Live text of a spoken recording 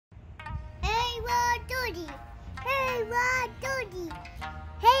Dodi. Hey, what Dodi?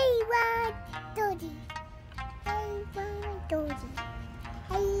 Hey, what Dodi? Hey, what Dodi?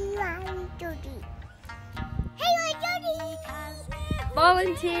 Hey, what Dodi? Hey, what Dodi?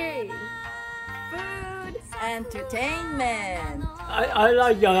 Volunteering. Food. Entertainment. I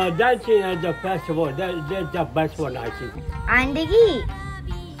like dancing at the festival. That's the best one, I think. Andigi.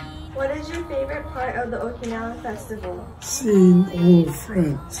 What is your favorite part of the Okinawan festival? Seeing old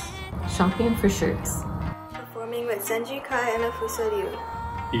friends. Shopping for shirts. Performing with Senju Kai and a Fusaryu.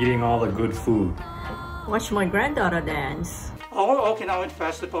 Eating all the good food. Watch my granddaughter dance. Our Okinawan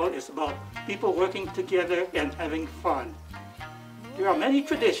festival is about people working together and having fun. There are many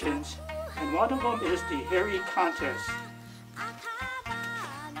traditions, and one of them is the hairy contest.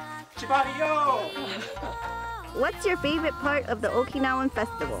 Chibariyo! What's your favorite part of the Okinawan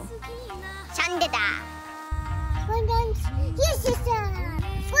festival? Chandida. One dance. Yes, sister.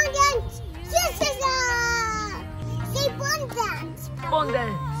 One dance. Yes, sister. Say one dance. Bon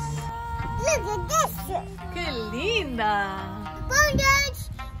dance. Look at this. ¡Qué linda! One dance.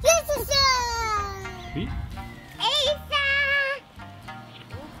 Yes, sister. See? Asa.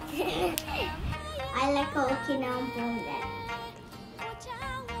 I like Okinawan bone dance.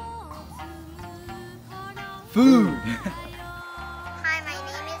 Food. Hi, my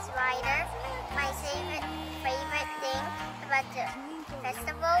name is Ryder. My favorite thing about the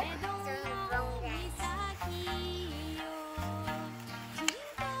festival is doing bone dance.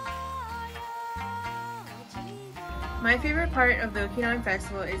 My favorite part of the Okinawan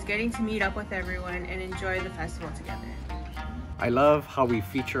festival is getting to meet up with everyone and enjoy the festival together. I love how we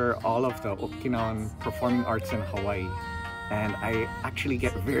feature all of the Okinawan performing arts in Hawaii. And I actually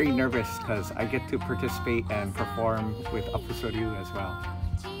get very nervous because I get to participate and perform with Apusoryu as well.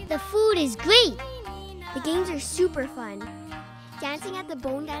 The food is great. The games are super fun. Dancing at the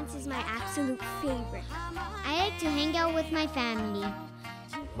bone dance is my absolute favorite. I like to hang out with my family.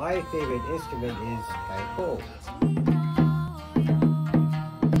 My favorite instrument is taiko.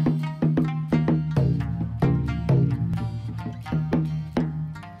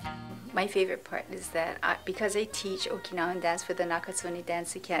 My favorite part is that because I teach Okinawan dance for the Nakatsune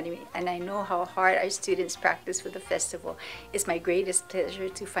Dance Academy and I know how hard our students practice for the festival, it's my greatest pleasure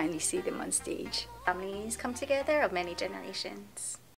to finally see them on stage. Families come together of many generations.